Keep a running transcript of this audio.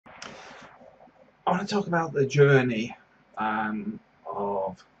I want to talk about the journey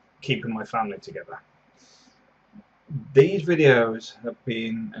of keeping my family together. These videos have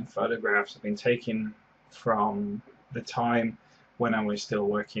been and photographs have been taken from the time when I was still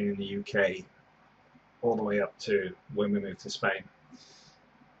working in the UK all the way up to when we moved to Spain.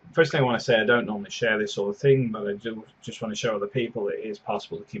 First thing I want to say, I don't normally share this sort of thing, but I do just want to show other people it is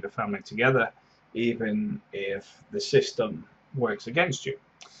possible to keep a family together even if the system works against you.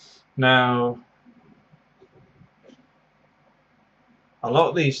 Now, a lot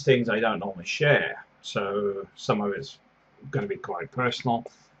of these things I don't normally share, so some of it's going to be quite personal,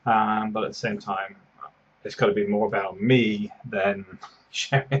 but at the same time, it's got to be more about me than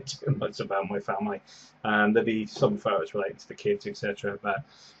sharing too much about my family. There'll be some photos related to the kids, etc., but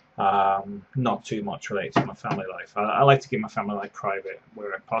not too much related to my family life. I like to keep my family life private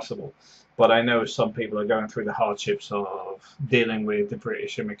where possible, but I know some people are going through the hardships of dealing with the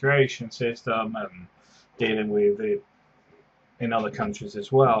British immigration system and dealing with it in other countries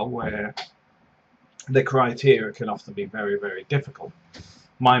as well, where the criteria can often be very, very difficult.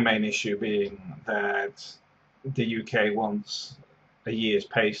 My main issue being that the UK wants a year's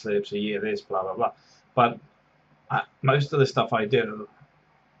pay slips, a year this, blah, blah, blah. But most of the stuff I do,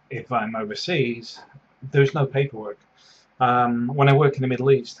 if I'm overseas, there's no paperwork. When I work in the Middle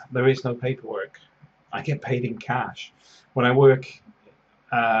East, there is no paperwork. I get paid in cash. When I work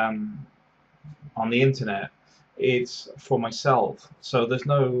on the internet, it's for myself. So there's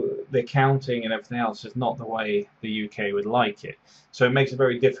no, the accounting and everything else is not the way the UK would like it. So it makes it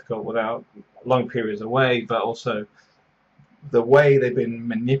very difficult without long periods away, but also the way they've been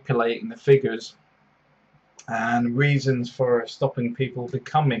manipulating the figures and reasons for stopping people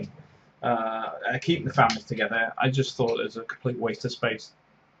becoming, keeping the families together. I just thought it was a complete waste of space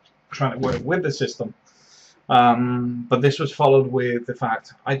trying to work with the system. But this was followed with the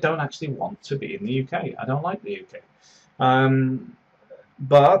fact I don't actually want to be in the UK. I don't like the UK.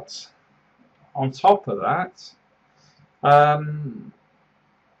 But on top of that, a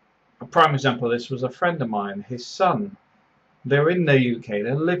prime example of this was a friend of mine, his son. They're in the UK,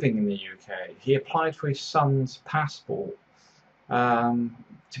 they're living in the UK. He applied for his son's passport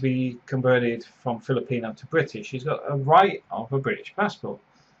to be converted from Filipino to British. He's got a right of a British passport.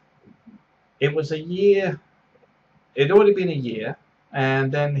 It was a year. It'd already been a year, and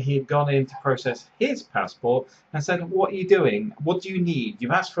then he'd gone in to process his passport and said, "What are you doing? What do you need?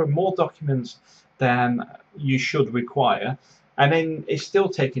 You've asked for more documents than you should require, and then it's still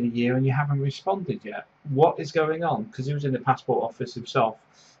taken a year and you haven't responded yet. What is going on?" Because he was in the passport office himself,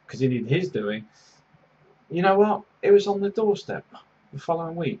 because he needed his doing. You know what? It was on the doorstep the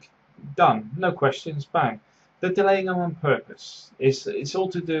following week. Done. No questions. Bang. They're delaying them on purpose. It's all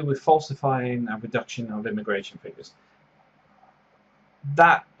to do with falsifying a reduction of immigration figures.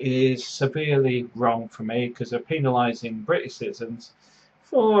 That is severely wrong for me because they're penalising British citizens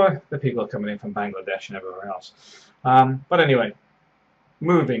for the people coming in from Bangladesh and everywhere else. But anyway,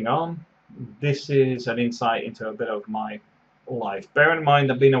 moving on. This is an insight into a bit of my life. Bear in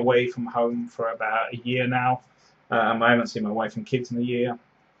mind, I've been away from home for about a year now. I haven't seen my wife and kids in a year.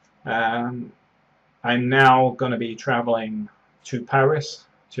 I'm now going to be traveling to Paris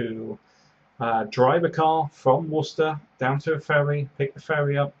to drive a car from Worcester down to a ferry, pick the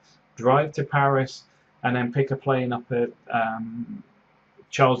ferry up, drive to Paris, and then pick a plane up at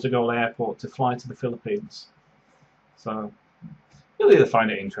Charles de Gaulle Airport to fly to the Philippines. So you'll either find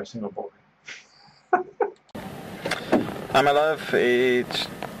it interesting or boring. Hi my love, it's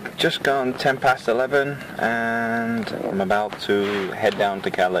just gone 10 past 11 and I'm about to head down to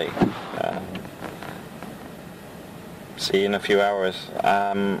Calais. See you in a few hours.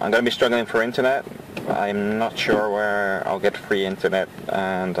 I'm going to be struggling for internet. I'm not sure where I'll get free internet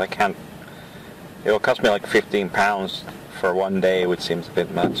and I can't, it'll cost me like £15 for one day, which seems a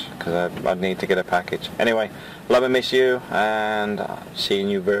bit much because I'd need to get a package. Anyway, love and miss you and seeing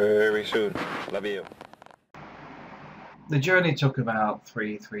you very soon. Love you. The journey took about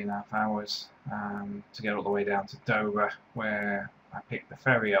 3.5 hours to get all the way down to Dover, where I picked the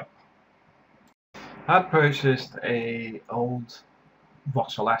ferry up. I'd purchased a old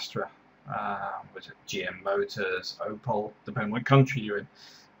Vauxhall Astra, which is GM Motors, Opel, depending what country you're in.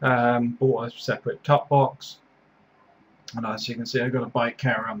 Bought a separate top box, and as you can see, I've got a bike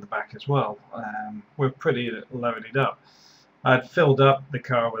carrier on the back as well. We're pretty loaded up. I'd filled up the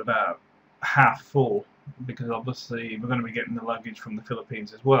car with about half full, because obviously we're going to be getting the luggage from the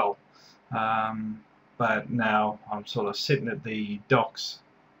Philippines as well. But now I'm sort of sitting at the docks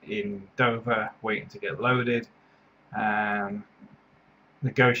in Dover waiting to get loaded and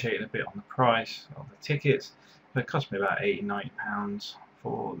negotiating a bit on the price of the tickets. It cost me about £80–90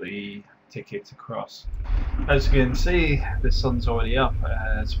 for the ticket to cross. As you can see, the sun's already up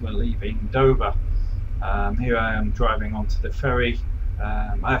as we're leaving Dover. Here I am driving onto the ferry.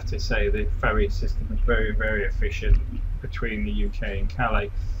 I have to say the ferry system is very, very efficient between the UK and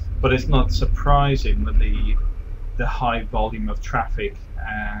Calais, but it's not surprising with the high volume of traffic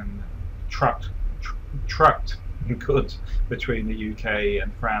and trucked goods between the UK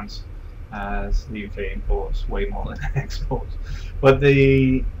and France, as the UK imports way more than exports. But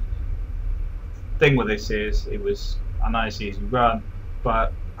the thing with this is it was a nice easy run,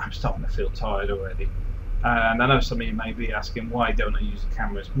 but I'm starting to feel tired already. And I know some of you may be asking, why don't I use the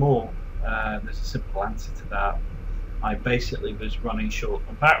cameras more? There's a simple answer to that. I basically was running short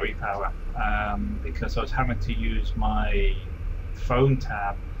on battery power because I was having to use my phone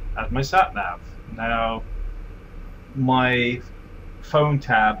tab as my sat nav. Now, my phone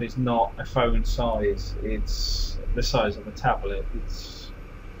tab is not a phone size, it's the size of a tablet.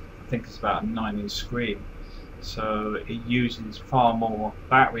 I think it's about a 9-inch screen, so it uses far more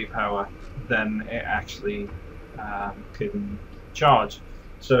battery power than it actually can charge.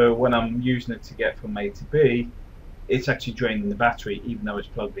 So when I'm using it to get from A to B, it's actually draining the battery even though it's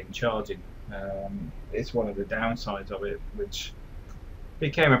plugged in charging. It's one of the downsides of it, which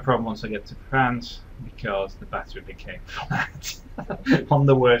became a problem once I get to France, because the battery became flat on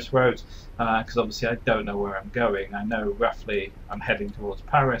the worst roads, because obviously I don't know where I'm going. I know roughly I'm heading towards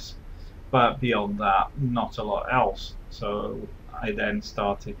Paris, but beyond that, not a lot else. So I then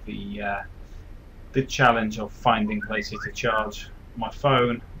started the challenge of finding places to charge my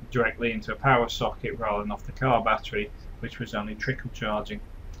phone directly into a power socket rather than off the car battery, which was only trickle charging.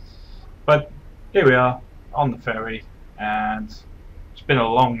 But here we are on the ferry, and it's been a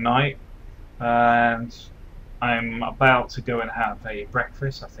long night, and I'm about to go and have a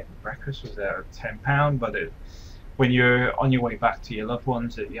breakfast. I think the breakfast was there at £10, but when you're on your way back to your loved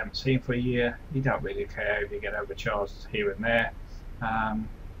ones that you haven't seen for a year, you don't really care if you get overcharged here and there.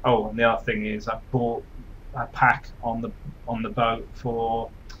 Oh, and the other thing is I bought a pack on the boat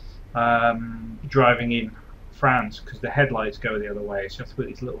for driving in France, because the headlights go the other way, so you have to put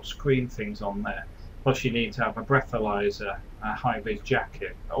these little screen things on there. Plus you need to have a breathalyzer, a high-vis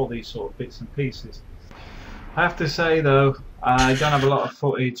jacket, all these sort of bits and pieces. I have to say though, I don't have a lot of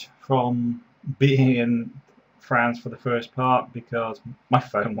footage from being in France for the first part because my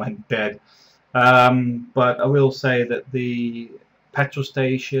phone went dead. But I will say that the petrol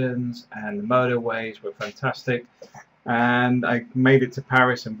stations and the motorways were fantastic, and I made it to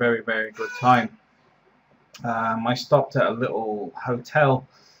Paris in very, very good time. I stopped at a little hotel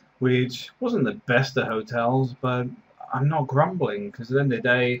which wasn't the best of hotels, but I'm not grumbling, because at the end of the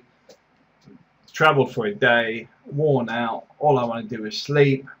day, travelled for a day, worn out, all I want to do is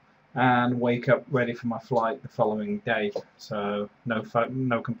sleep and wake up ready for my flight the following day. So no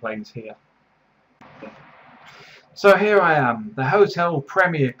complaints here. So here I am, the hotel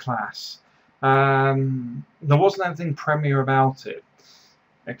Premier class. There wasn't anything Premier about it,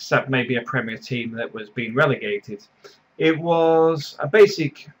 except maybe a Premier team that was being relegated. It was a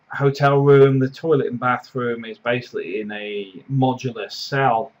basic hotel room. The toilet and bathroom is basically in a modular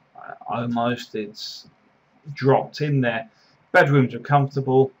cell. Almost, it's dropped in there. Bedrooms are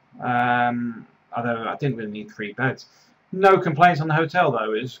comfortable, although I didn't really need 3 beds. No complaints on the hotel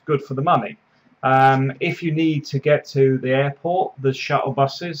though, it's good for the money. If you need to get to the airport, the shuttle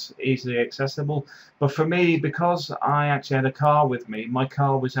buses easily accessible. But for me, because I actually had a car with me, my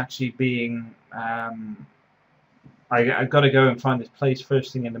car was actually being I got to go and find this place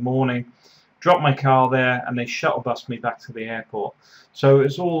first thing in the morning, drop my car there, and they shuttle bus me back to the airport. So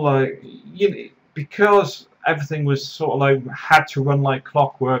it's all like, because everything was sort of like had to run like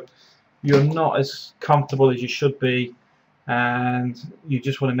clockwork, you're not as comfortable as you should be, and you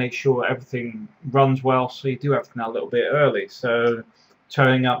just want to make sure everything runs well, so you do everything a little bit early. So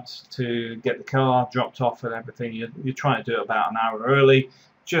turning up to get the car dropped off and everything, you're trying to do it about an hour early,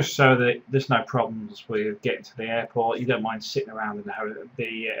 just so that there's no problems with getting to the airport. You don't mind sitting around in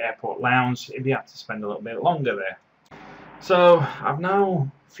the airport lounge if you have to spend a little bit longer there. So I've now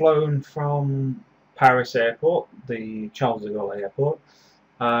flown from Paris airport, the Charles de Gaulle airport.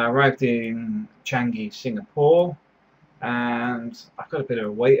 Arrived in Changi, Singapore, and I've got a bit of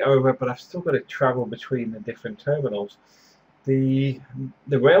a wait over, but I've still got to travel between the different terminals. The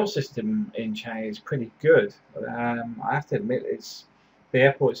rail system in Changi is pretty good. I have to admit, the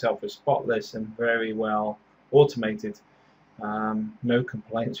airport itself is spotless and very well automated. No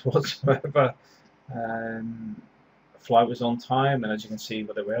complaints whatsoever. Flight was on time, and as you can see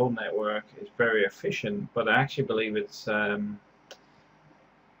with the rail network, it's very efficient, but I actually believe it's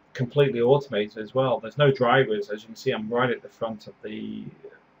completely automated as well. There's no drivers. As you can see, I'm right at the front of the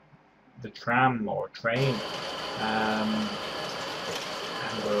the tram or train, and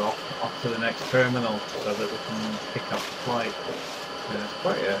we're off to the next terminal so that we can pick up the flight. It's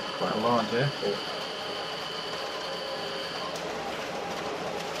quite a large airport.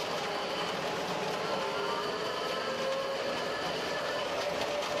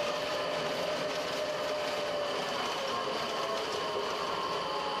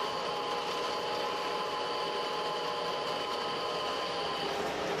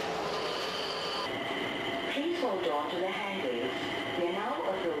 Please hold on to the handrails. We are now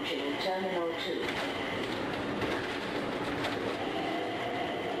approaching Terminal 2.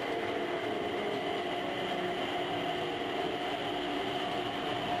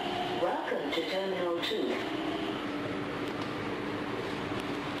 Welcome to Terminal 2.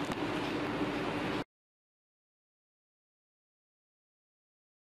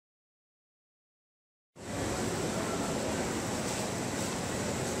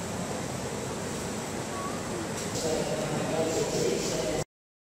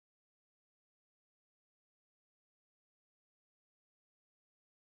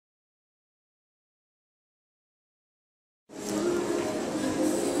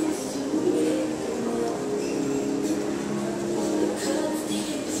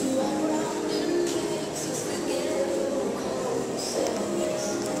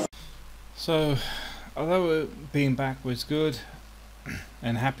 So, although being back was good,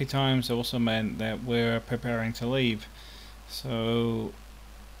 and happy times also meant that we're preparing to leave. So,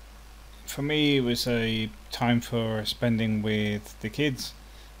 for me, it was a time for spending with the kids,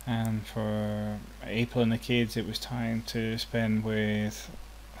 and for April and the kids, it was time to spend with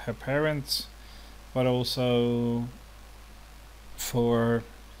her parents, but also for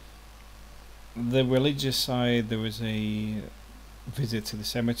the religious side, there was a visit to the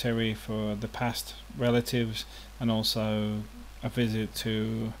cemetery for the past relatives, and also a visit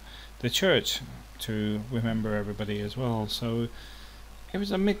to the church to remember everybody as well. So it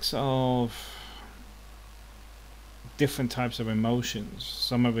was a mix of different types of emotions.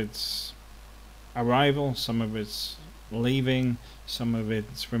 Some of it's arrival, some of it's leaving, some of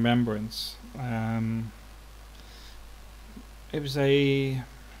it's remembrance. It was a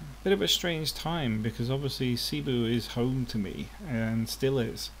bit of a strange time because obviously Cebu is home to me and still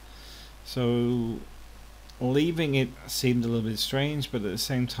is. So leaving it seemed a little bit strange, but at the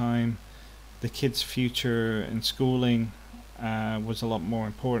same time the kids' future and schooling was a lot more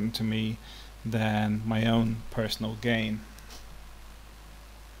important to me than my own personal gain.